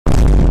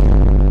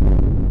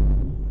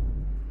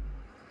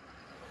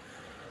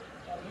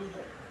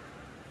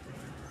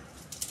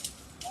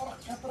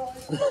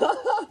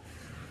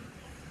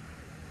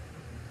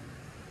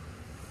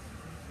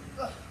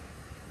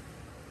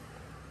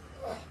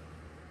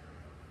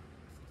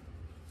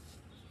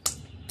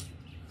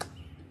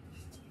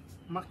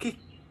Ma che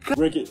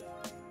Break it.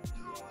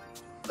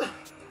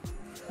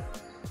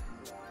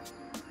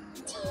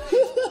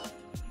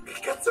 che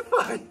cazzo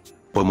fai?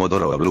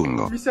 Pomodoro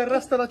oblungo. Mi si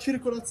arresta la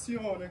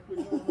circolazione.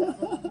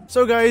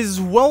 So guys,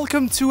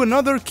 welcome to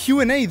another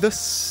Q&A, the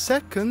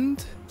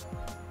second.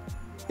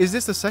 Is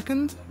this the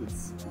second?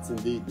 It's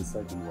indeed the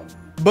second one.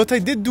 But I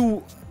did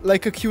do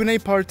like a Q&A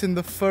part in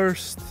the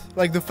first,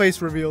 like the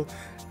face reveal.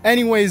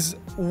 Anyways,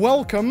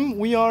 welcome.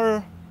 We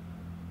are...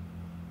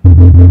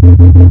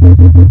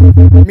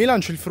 Mi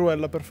lanci il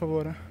fruella, per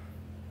favore.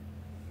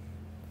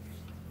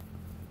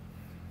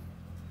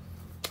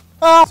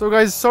 So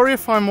guys, sorry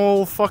if I'm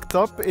all fucked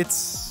up.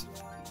 It's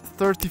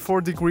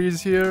 34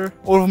 degrees here.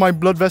 All of my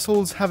blood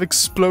vessels have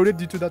exploded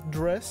due to that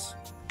dress.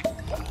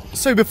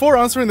 So before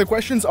answering the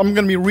questions, I'm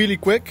gonna be really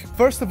quick.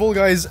 First of all,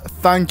 guys,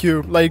 thank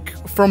you. Like,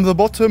 from the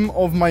bottom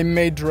of my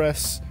Maid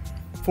dress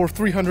for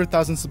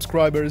 300,000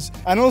 subscribers.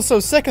 And also,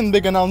 second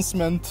big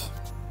announcement.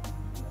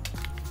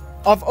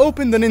 I've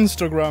opened an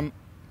Instagram.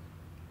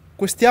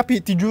 Questi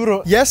api, ti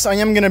giuro. Yes, I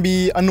am gonna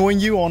be annoying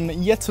you on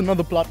yet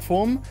another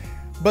platform.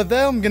 But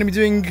there I'm gonna be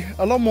doing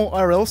a lot more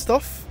IRL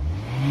stuff.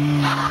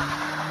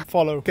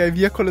 Follow. Ok,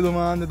 via con le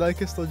domande, dai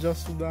che sto già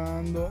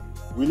sudando.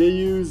 Will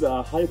you use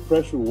a high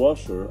pressure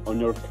washer on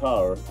your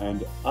car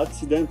and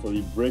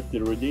accidentally break the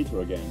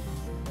radiator again?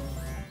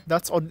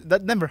 That's odd.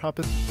 That never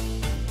happened.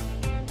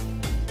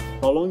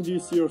 How long do you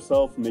see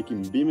yourself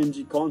making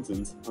BeamNG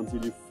content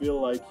until you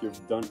feel like you've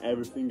done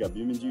everything a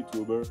BeamNG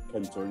YouTuber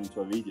can turn into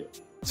a video?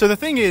 So the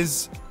thing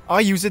is, I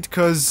use it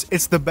because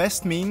it's the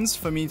best means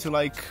for me to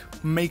like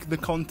make the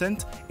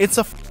content. It's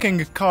a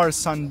fucking car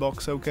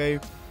sandbox, okay?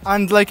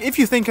 And like, if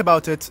you think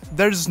about it,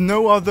 there's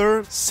no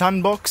other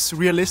sandbox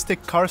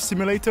realistic car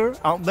simulator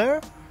out there.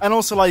 And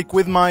also like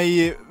with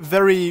my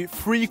very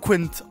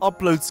frequent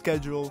upload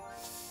schedule,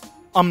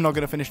 I'm not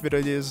gonna finish video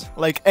ideas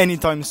like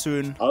anytime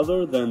soon.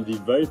 Other than the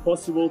very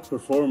possible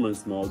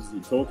performance mods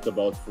you talked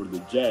about for the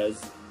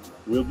Jazz,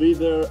 will be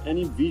there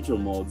any visual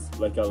mods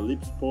like a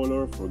lip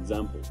spoiler, for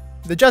example?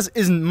 The Jazz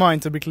isn't mine,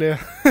 to be clear.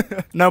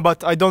 No,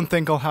 but I don't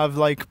think I'll have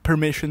like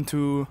permission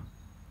to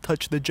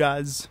touch the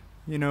Jazz,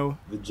 you know.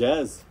 The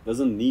Jazz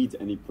doesn't need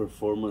any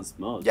performance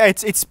mods. Yeah,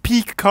 it's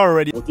peak car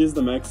already. What is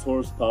the max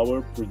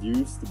horsepower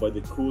produced by the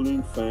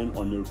cooling fan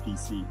on your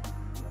PC?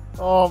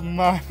 Oh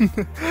man.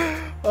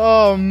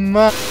 Oh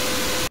man.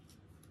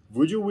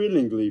 Would you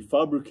willingly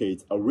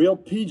fabricate a real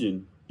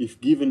pigeon if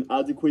given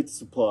adequate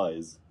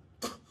supplies?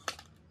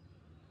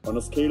 On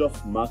a scale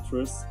of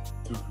mattress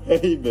to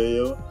hay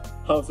bale,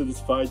 how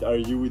satisfied are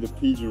you with the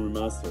pigeon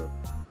remaster?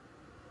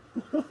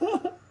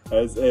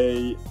 As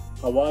a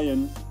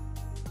Hawaiian...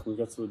 Come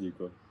cazzo lo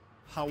dico?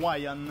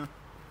 Hawaiian.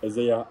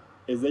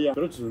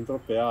 Però ci sono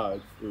troppe A.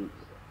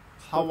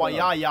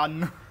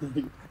 Hawaiian.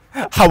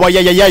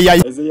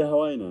 Hawaiian. Ezeia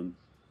Hawaiian.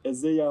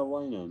 Ezeia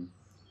Hawaiian.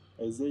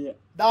 Ezeia...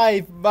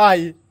 Dai,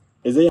 vai.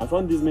 Ezeia, I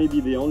found this may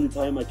be the only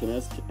time I can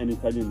ask an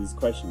Italian this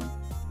question.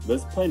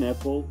 Does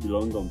pineapple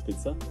belong on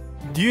pizza?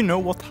 Do you know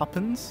what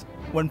happens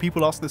when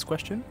people ask this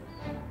question?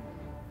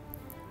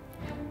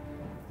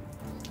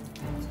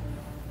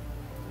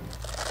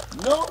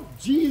 No,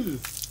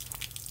 Jesus!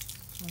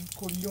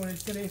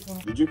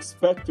 Did you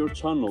expect your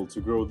channel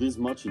to grow this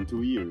much in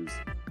 2 years?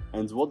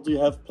 And what do you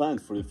have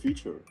planned for the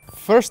future?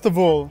 First of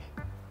all,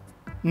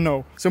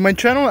 no. So my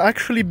channel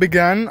actually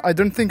began, I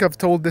don't think I've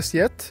told this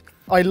yet.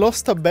 I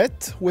lost a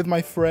bet with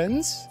my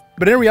friends.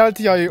 But in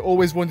reality, I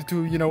always wanted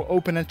to, you know,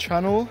 open a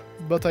channel,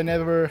 but I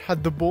never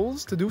had the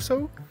balls to do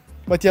so.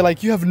 But yeah,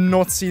 like, you have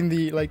not seen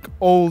the, like,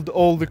 all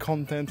the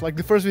content. Like,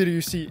 the first video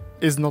you see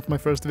is not my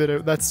first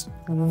video. That's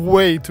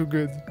way too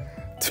good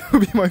to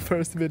be my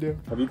first video.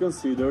 Have you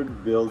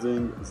considered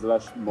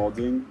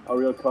building/modding a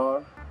real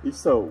car? If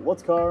so,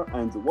 what car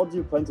and what do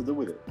you plan to do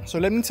with it? So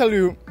let me tell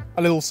you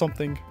a little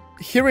something.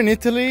 Here in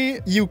Italy,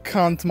 you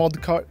can't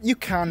mod car. You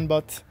can,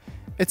 but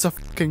it's a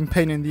fucking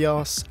pain in the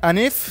ass. And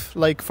if,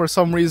 like, for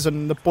some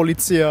reason, the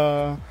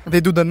polizia,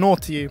 they do the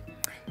naughty,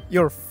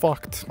 you're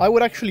fucked. I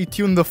would actually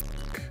tune the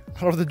fuck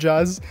out of the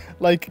Jazz,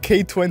 like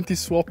K20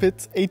 swap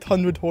it,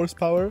 800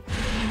 horsepower.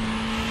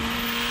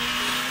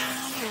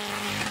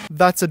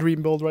 That's a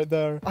dream build right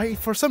there.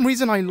 For some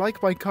reason, I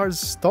like my cars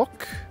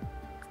stock.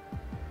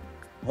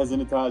 As an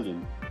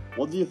Italian,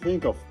 what do you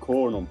think of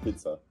corn on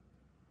pizza?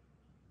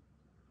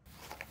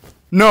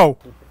 No!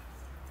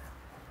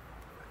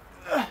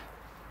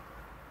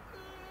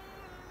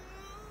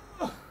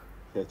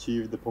 He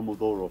achieved the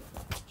Pomodoro.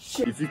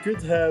 If you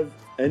could have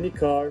any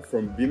car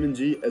from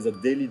BeamNG as a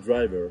daily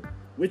driver,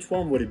 which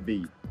one would it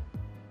be?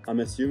 I'm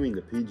assuming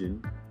the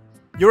pigeon.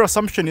 Your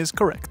assumption is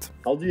correct.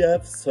 How do you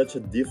have such a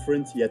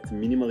different yet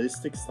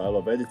minimalistic style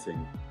of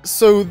editing?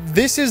 So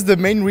this is the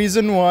main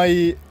reason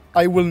why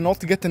I will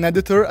not get an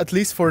editor, at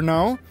least for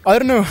now. I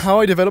don't know how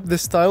I developed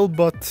this style,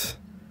 but...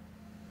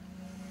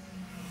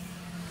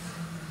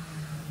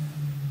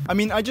 I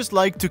mean, I just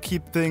like to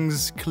keep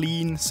things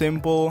clean,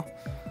 simple.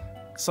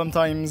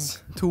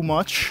 sometimes too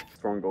much.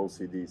 Strong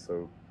OCD,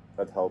 so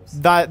that helps.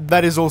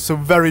 That is also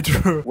very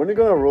true. When you're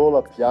gonna roll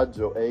a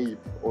Piaggio Ape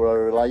or a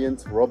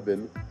Reliant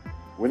Robin,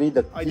 we need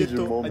that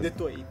pigeon moment.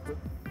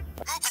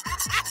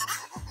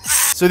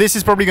 So this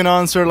is probably gonna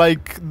answer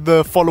like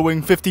the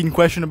following 15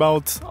 questions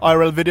about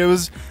IRL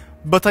videos,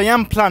 but I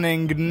am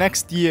planning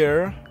next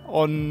year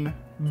on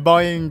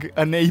buying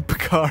an ape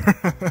car.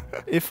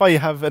 If I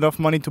have enough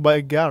money to buy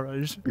a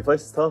garage. If I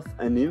stuff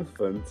an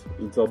infant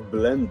into a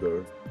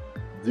blender,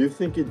 do you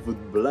think it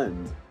would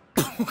blend?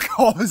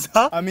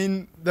 Cosa? I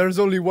mean, there's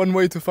only one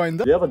way to find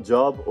that. Do you have a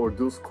job or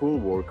do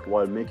schoolwork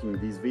while making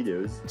these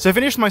videos? So I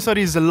finished my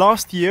studies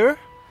last year,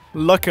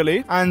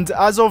 luckily, and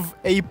as of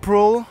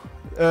April,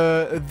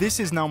 this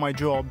is now my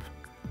job.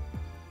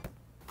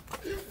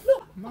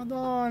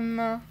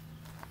 Madonna.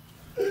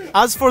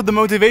 As for the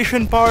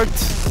motivation part,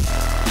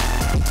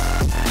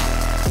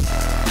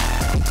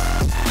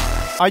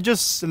 I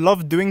just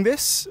love doing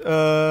this.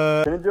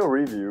 Can you do a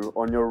review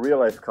on your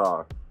real-life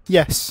car?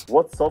 Yes.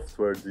 What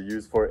software do you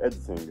use for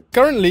editing?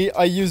 Currently,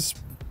 I use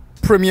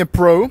Premiere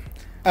Pro,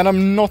 and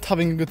I'm not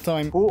having a good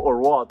time. Who or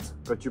what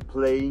got you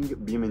playing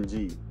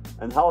BeamNG?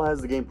 And how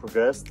has the game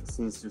progressed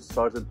since you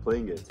started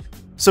playing it?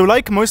 So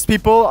like most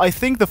people, I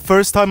think the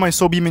first time I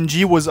saw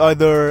BeamNG was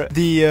either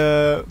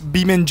the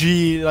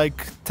BeamNG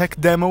like tech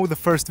demo, the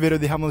first video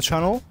they have on the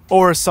channel,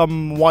 or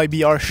some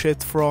YBR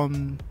shit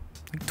from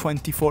like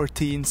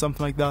 2014,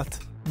 something like that.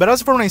 But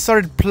as for when I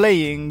started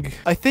playing,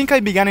 I think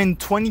I began in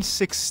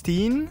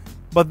 2016,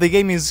 but the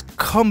game is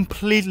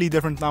completely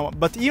different now.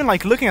 But even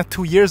like looking at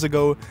 2 years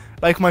ago,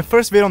 like my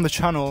first video on the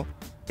channel,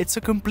 it's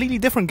a completely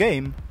different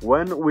game.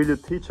 When will you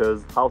teach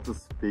us how to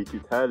speak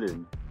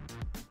Italian?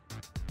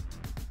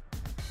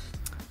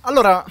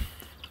 Allora,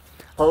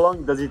 how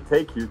long does it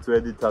take you to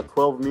edit a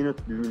 12-minute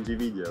BeamNG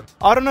video?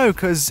 I don't know,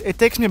 because it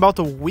takes me about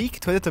a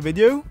week to edit a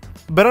video.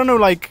 But I don't know,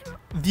 like,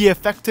 the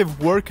effective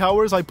work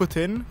hours I put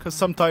in, because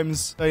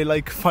sometimes I,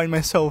 like, find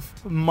myself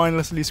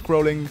mindlessly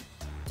scrolling.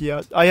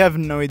 Yeah, I have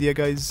no idea,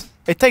 guys.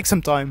 It takes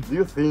some time. Do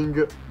you think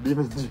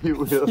BeamNG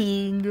will... Do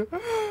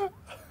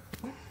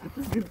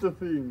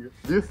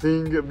you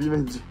think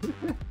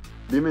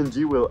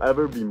BeamNG will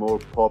ever be more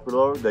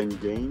popular than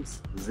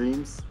games,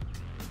 Sims?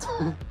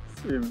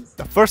 Sims.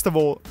 First of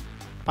all,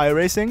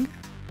 iRacing.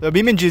 The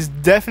BeamNG is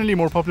definitely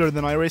more popular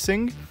than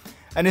iRacing.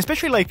 And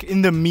especially like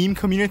in the meme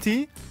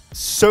community,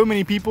 so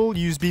many people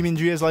use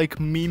BeamNG as like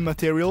meme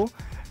material.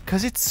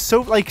 Cause it's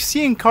so like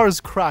seeing cars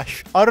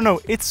crash. I don't know,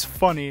 it's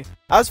funny.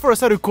 As for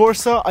Assetto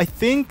Corsa, I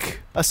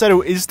think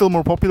Assetto is still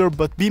more popular,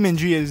 but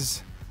BeamNG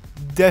is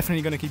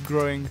definitely gonna keep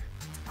growing.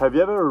 Have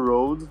you ever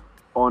rode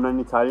on an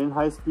Italian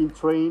high-speed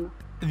train?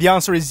 The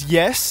answer is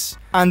yes.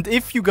 And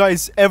if you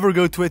guys ever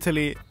go to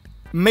Italy,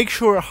 make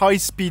sure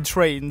high-speed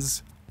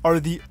trains are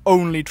the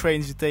only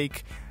trains you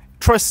take.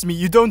 Trust me,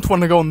 you don't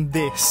want to go on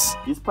this.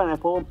 Is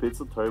pineapple on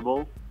pizza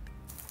terrible?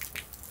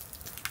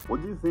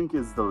 What do you think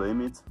is the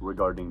limit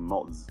regarding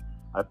mods?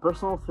 I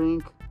personally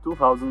think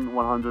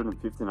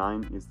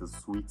 2159 is the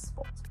sweet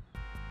spot.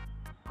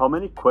 How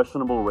many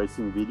questionable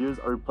racing videos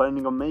are you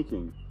planning on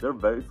making? They're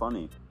very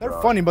funny. They're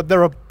funny, but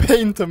they're a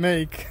pain to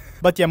make.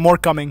 But yeah, more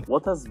coming.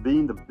 What has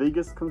been the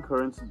biggest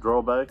concurrent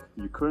drawback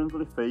you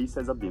currently face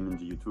as a BeamNG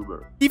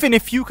YouTuber? Even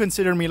if you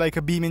consider me like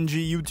a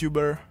BeamNG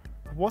YouTuber,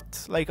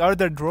 what? Like, are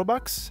there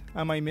drawbacks?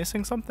 Am I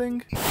missing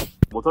something?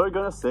 What are you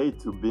gonna say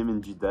to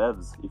BeamNG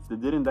devs if they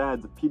didn't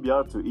add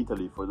PBR to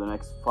Italy for the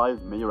next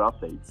 5 major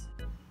updates?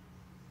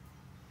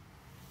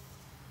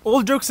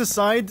 All jokes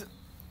aside,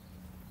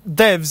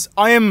 devs,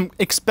 I am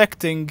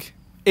expecting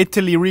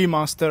Italy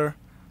remaster.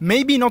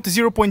 Maybe not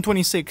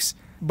 0.26,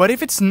 but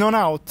if it's not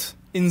out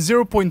in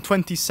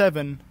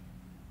 0.27,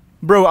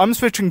 bro, I'm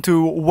switching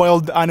to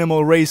wild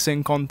animal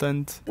racing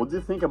content. What do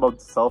you think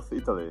about South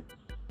Italy?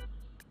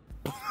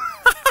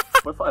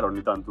 Puoi fare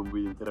ogni tanto un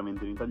video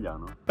interamente in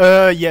italiano?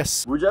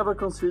 Yes. Would you ever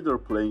consider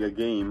playing a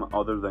game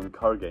other than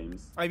car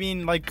games? I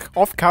mean, like,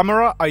 off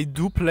camera, I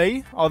do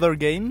play other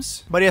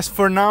games. But yes,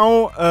 for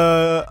now,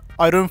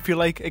 I don't feel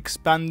like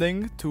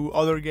expanding to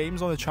other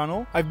games on the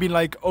channel. I've been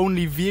like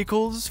only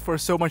vehicles for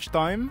so much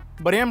time.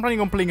 But I am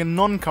planning on playing a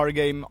non-car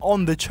game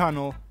on the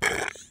channel.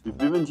 If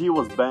BeamNG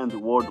was banned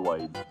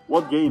worldwide,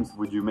 what games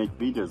would you make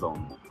videos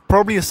on?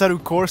 Probably Assetto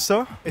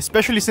Corsa,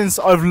 especially since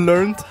I've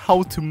learned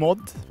how to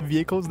mod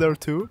vehicles there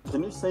too.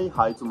 Can you say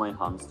hi to my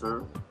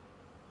hamster?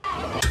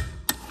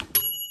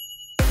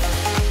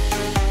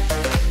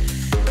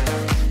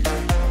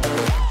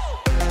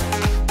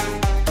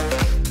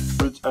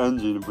 Which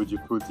engine would you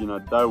put in a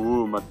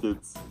Daewoo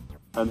Matiz?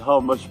 And how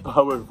much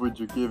power would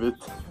you give it?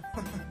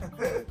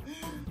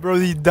 Bro,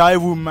 the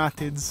Daewoo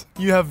Matiz.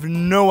 You have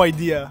no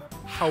idea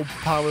how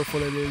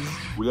powerful it is.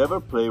 Will you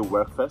ever play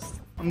Workfest?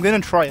 I'm gonna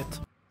try it.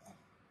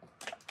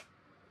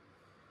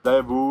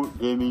 Daewoo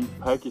Gaming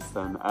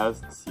Pakistan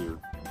asks you,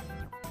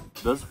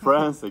 does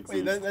France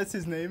exist? Wait, that's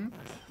his name?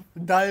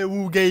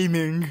 Daewoo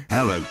Gaming.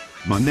 Hello,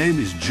 my name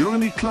is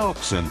Jeremy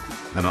Clarkson,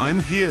 and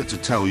I'm here to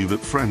tell you that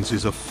France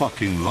is a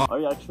fucking lie. Are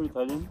you actually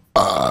Italian?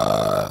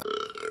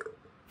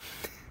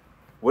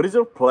 What is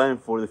your plan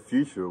for the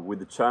future with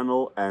the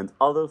channel and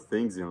other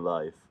things in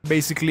life?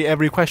 Basically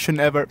every question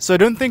ever. So I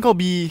don't think I'll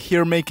be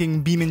here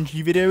making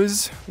BeamNG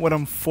videos when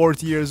I'm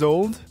 40 years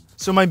old.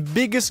 So my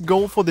biggest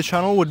goal for the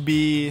channel would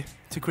be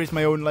to create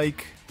my own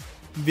like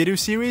video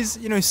series,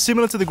 you know,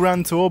 similar to the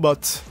Grand Tour,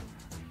 but...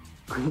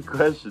 Quick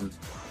question,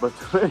 but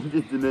where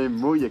did the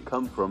name Muye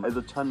come from as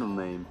a channel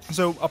name?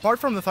 So apart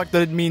from the fact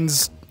that it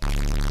means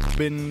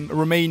in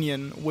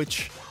Romanian,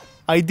 which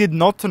I did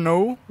not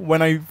know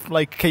when I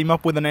like came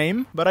up with a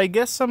name, but I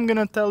guess I'm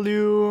gonna tell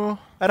you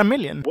at a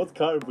million. What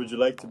car would you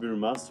like to be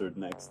remastered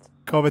next?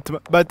 Covet,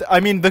 but I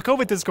mean the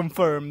Covet is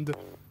confirmed.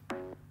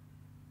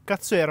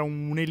 Cazzo era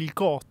un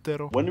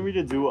elicottero. When will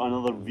you do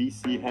another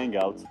VC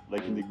hangout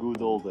like in the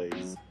good old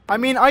days? I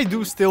mean I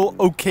do still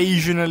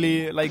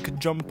occasionally like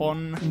jump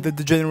on the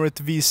degenerate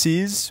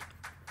VCs.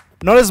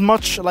 Not as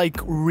much like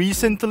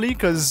recently,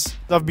 because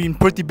I've been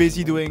pretty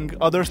busy doing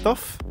other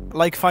stuff,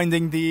 like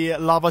finding the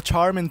lava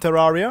charm in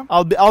Terraria.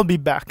 I'll be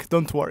back,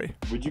 don't worry.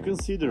 Would you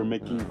consider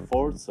making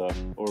Forza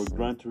or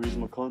Gran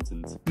Turismo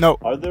content? No.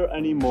 Are there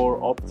any more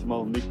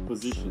optimal mic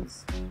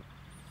positions?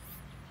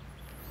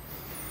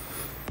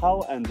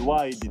 How and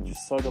why did you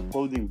start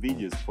uploading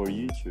videos for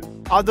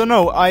YouTube? I don't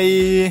know,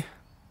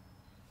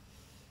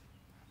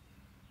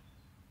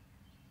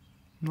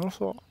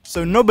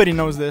 So nobody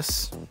knows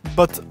this,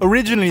 but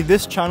originally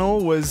this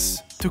channel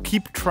was to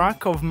keep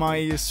track of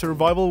my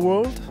survival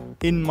world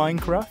in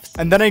Minecraft,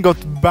 and then I got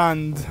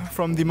banned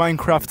from the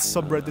Minecraft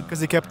subreddit because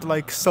they kept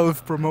like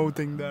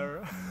self-promoting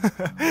there.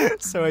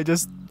 So I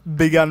just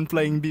began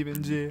playing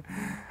BeamNG.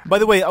 By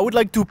the way, I would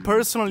like to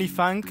personally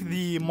thank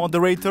the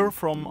moderator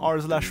from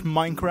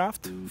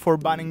r/Minecraft for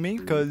banning me,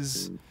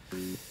 because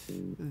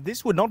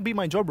this would not be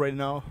my job right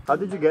now. How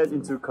did you get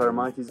into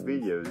Karamaity's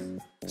videos?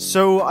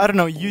 So, I don't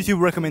know, YouTube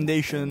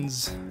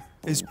recommendations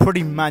is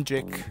pretty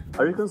magic.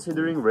 Are you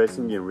considering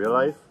racing in real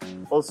life?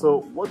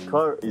 Also, what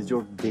car is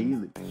your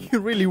daily? You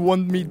really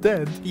want me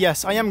dead?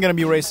 Yes, I am gonna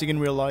be racing in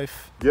real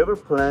life. Do you ever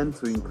plan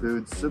to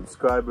include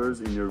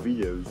subscribers in your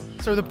videos?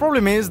 So the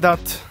problem is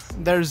that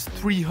there's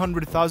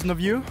 300,000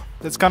 of you.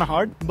 That's kinda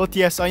hard. But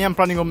yes, I am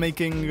planning on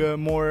making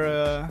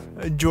more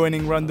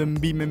joining random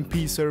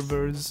BeamMP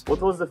servers.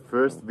 What was the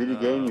first video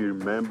game you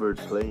remembered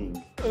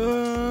playing?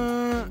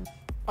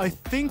 I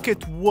think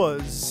it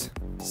was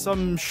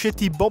some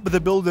shitty Bob the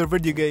Builder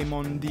video game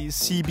on the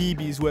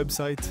CBeebies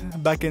website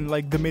back in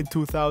like the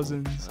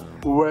mid-2000s.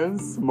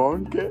 When's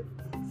Monkey?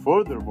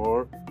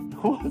 Furthermore,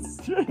 what's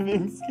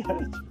training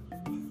sketch?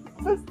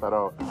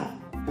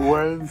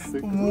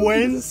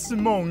 When's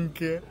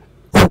Monkey?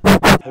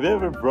 Have you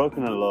ever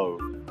broken a law?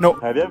 No.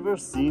 Have you ever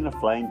seen a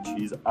flying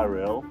cheese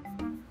IRL?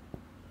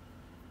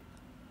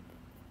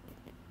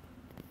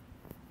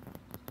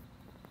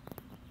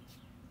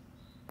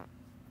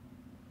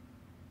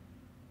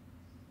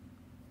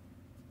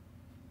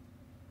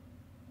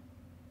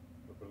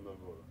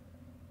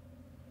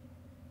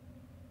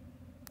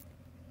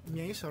 I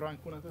miei sarò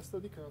anche una testa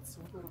di cazzo,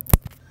 però.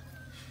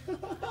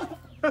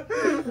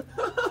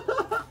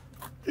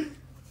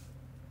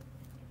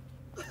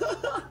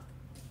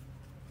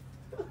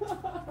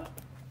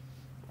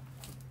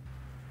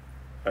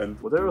 And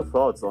what are your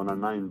thoughts on a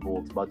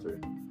 9-volt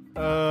battery?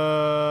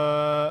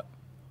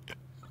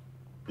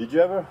 Did you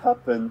ever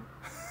happen...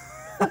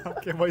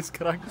 Okay, voice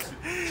crack.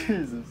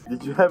 Jesus.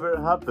 Did you ever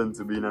happen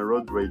to be in a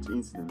road rage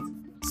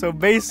incident? So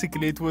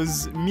basically it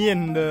was me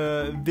and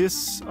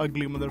this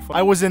ugly motherfucker.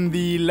 I was in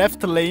the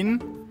left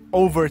lane,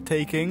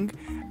 overtaking,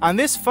 and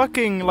this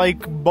fucking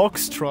like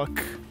box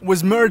truck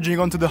was merging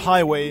onto the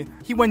highway.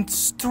 He went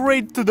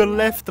straight to the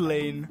left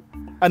lane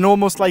and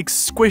almost like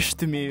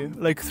squished me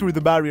like through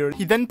the barrier.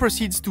 He then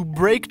proceeds to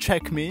brake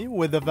check me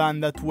with a van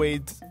that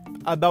weighed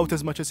about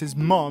as much as his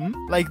mom.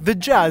 Like the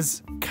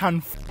jazz can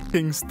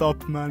fucking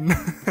stop, man.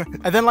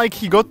 And then like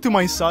he got to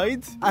my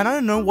side and I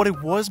don't know what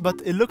it was,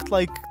 but it looked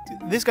like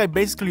this guy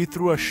basically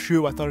threw a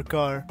shoe at our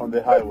car. On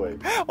the highway.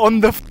 On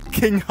the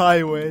fucking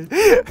highway.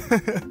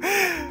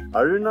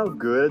 Are you now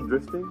good at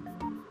drifting?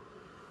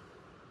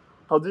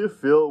 How do you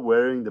feel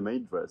wearing the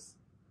maid dress?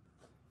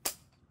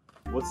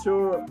 What's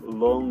your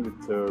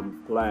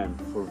long-term plan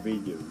for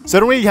videos? So I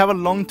don't really have a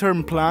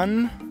long-term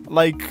plan.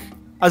 Like,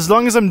 as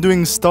long as I'm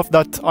doing stuff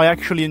that I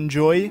actually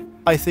enjoy,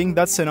 I think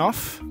that's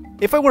enough.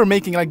 If I were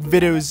making like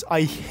videos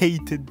I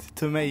hated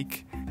to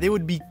make, they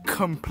would be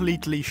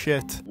completely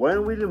shit.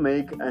 When will you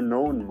make a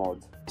known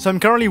mod? So I'm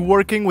currently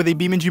working with a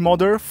BeamNG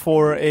modder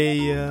for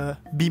a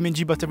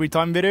BeamNG but every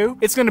time video.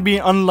 It's gonna be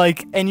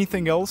unlike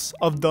anything else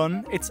I've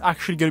done. It's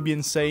actually gonna be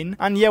insane.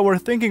 And yeah, we're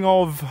thinking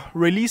of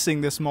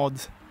releasing this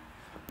mod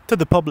to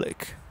the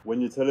public. When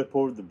you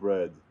teleport the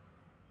bread.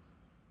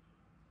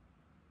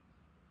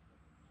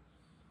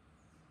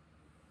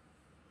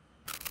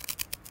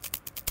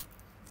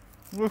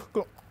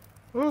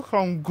 Look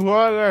on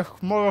glorious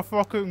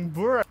motherfucking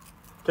bread.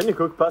 Can you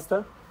cook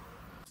pasta?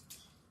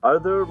 Are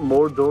there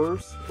more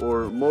doors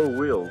or more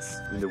wheels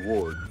in the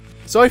world?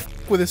 So I f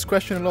with this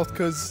question a lot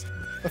because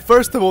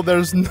first of all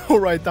there's no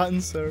right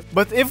answer.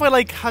 But if I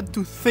like had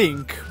to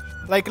think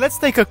Like, let's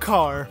take a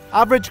car.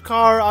 Average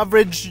car,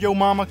 average yo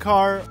mama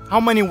car.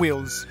 How many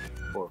wheels?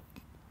 4.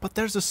 But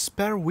there's a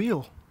spare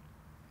wheel.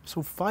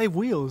 So 5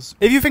 wheels.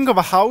 If you think of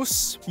a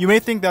house, you may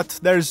think that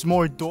there's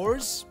more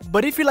doors.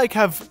 But if you like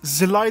have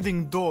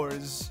sliding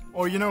doors,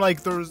 or you know,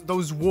 like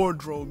those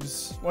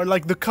wardrobes, or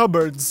like the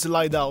cupboards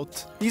slide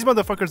out, these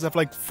motherfuckers have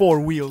like 4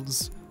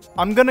 wheels.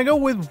 I'm gonna go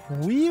with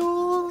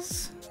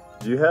wheels.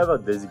 Do you have a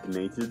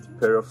designated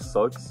pair of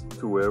socks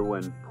to wear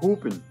when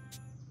pooping?